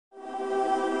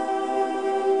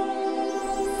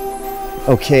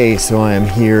Okay, so I am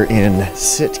here in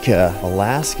Sitka,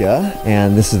 Alaska,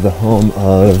 and this is the home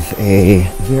of a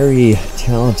very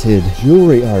talented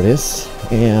jewelry artist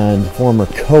and former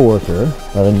co-worker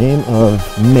by the name of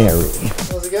Mary.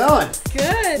 How's it going?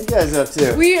 Good. What you guys up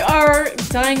to? We are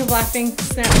dying of laughing,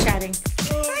 Snapchatting.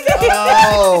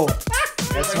 Oh,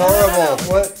 that's horrible.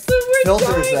 What So we're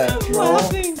filter is that?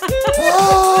 laughing.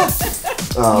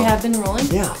 You have been rolling?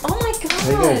 Yeah. Oh my god. How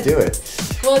are you gonna do it?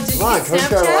 Well, did Come on, you get Coast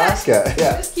Guard Snapchat? Alaska.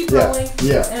 Yeah. Just keep rolling. And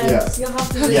you'll have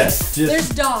to do Yes. There's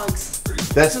dogs.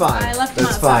 That's fine. I left them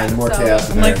That's outside, fine. More so- chaos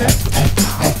in Like there.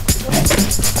 that?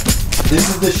 This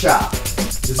is the shop.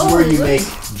 This is Oh, where you look. make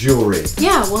jewelry.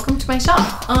 Yeah, welcome to my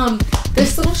shop.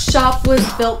 This little shop was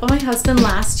built by my husband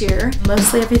last year.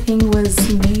 Mostly everything was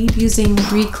made using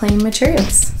reclaimed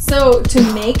materials. So to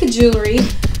make jewelry,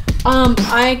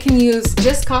 I can use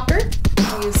just copper.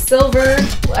 I use silver.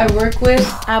 I work with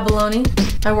abalone.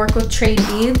 I work with trade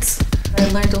beads. I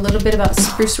learned a little bit about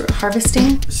spruce root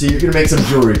harvesting. So you're gonna make some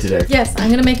jewelry today. Yes, I'm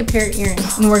gonna make a pair of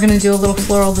earrings, and we're gonna do a little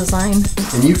floral design.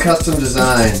 And you custom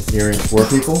design earrings for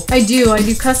people? I do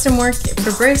custom work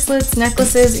for bracelets,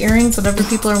 necklaces, earrings, whatever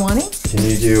people are wanting. Can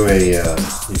you do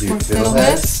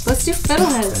fiddleheads? Let's do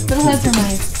fiddleheads. Fiddleheads are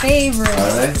my favorite.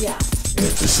 Are they? Yeah.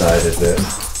 We've decided that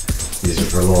these are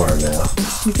for Lauren now.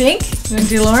 You think? You want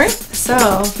to do Lauren?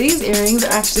 So these earrings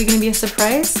are actually going to be a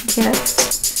surprise gift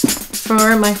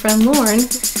for my friend Lauren.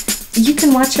 You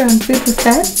can watch her on Food with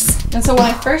Pets. And so when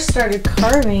I first started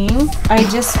carving, I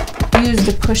just used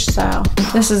a push style.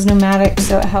 This is pneumatic,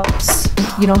 so it helps.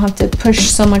 You don't have to push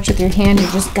so much with your hand.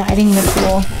 You're just guiding the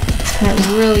tool. And it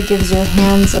really gives your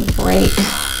hands a break.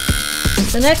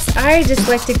 So next, I just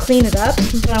like to clean it up.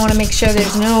 I want to make sure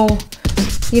there's no,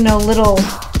 little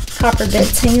copper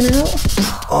bits hanging out.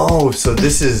 Oh, so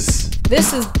this is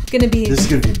gonna be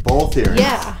both earrings.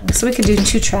 Yeah. So we could do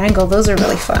 2 triangle. Those are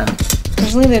really fun.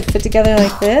 Usually they fit together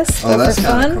like this. Oh, But that's for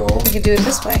kinda fun, cool. we could do it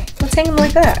this way. Let's hang them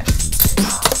like that.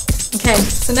 Okay.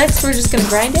 So next we're just gonna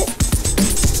grind it.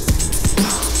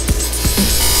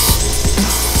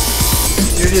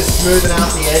 You're just smoothing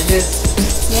out the edges.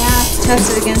 Yeah.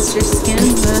 Test it against your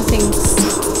skin. Nothing's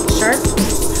sharp.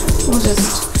 We'll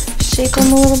just shake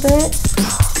them a little bit.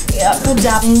 Yeah. A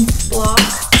dabbing block.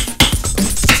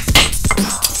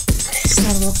 Just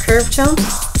add a little curve jump,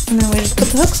 and then we just put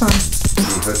the hooks on.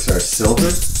 The hooks are silver.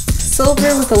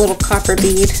 Silver with a little copper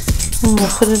bead. And we'll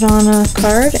put it on a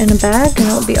card and a bag, and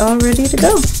it'll be all ready to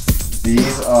go.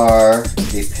 These are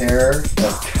a pair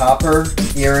of copper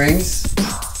earrings,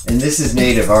 and this is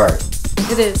native art.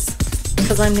 It is,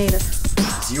 because I'm native.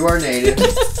 You are native,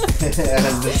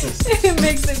 and this is It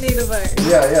makes it native art.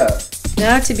 yeah.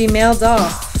 Now to be mailed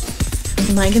off.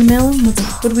 Am I gonna mail them?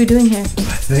 What are we doing here?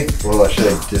 I think. Well,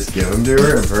 should I just give them to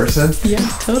her in person? Yeah,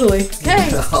 totally. Okay,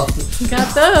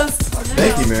 got those.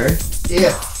 Thank you, Mary.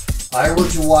 If I were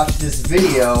to watch this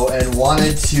video and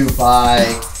wanted to buy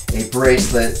a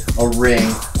bracelet, a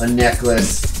ring, a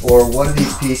necklace, or one of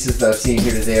these pieces that I've seen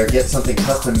here today, or get something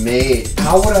custom made,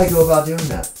 how would I go about doing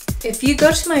that? If you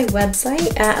go to my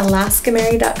website at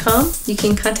alaskamary.com, you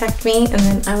can contact me, and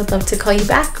then I would love to call you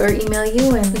back or email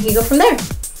you, and we can go from there.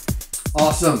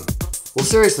 Awesome. Well,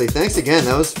 seriously, thanks again.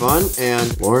 That was fun,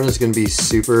 and Lauren is going to be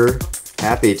super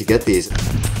happy to get these.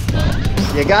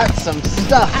 You got some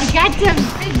stuff. I got some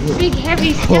big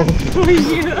heavy stuff for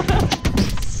you.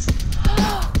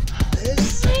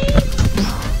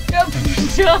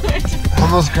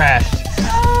 Almost crashed.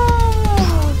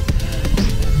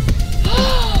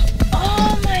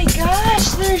 Oh my gosh,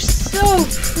 they're so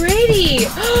pretty.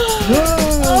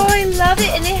 Oh, I love it.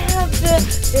 And they have the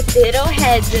fiddle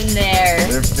heads in there.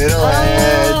 They're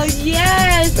fiddleheads. Oh,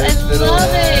 yes. I love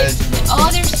it. Oh,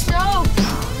 they're so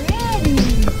pretty.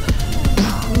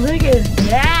 Look at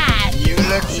that. You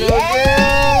look so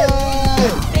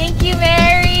good. Thank you,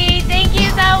 Mary. Thank you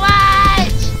so much.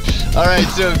 All right,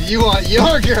 so if you want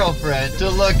your girlfriend to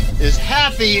look as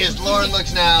happy as Lauren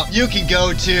looks now, you can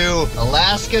go to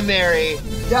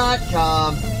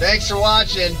AlaskanMary.com. Thanks for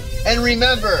watching, and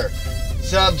remember,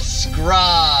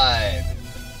 subscribe.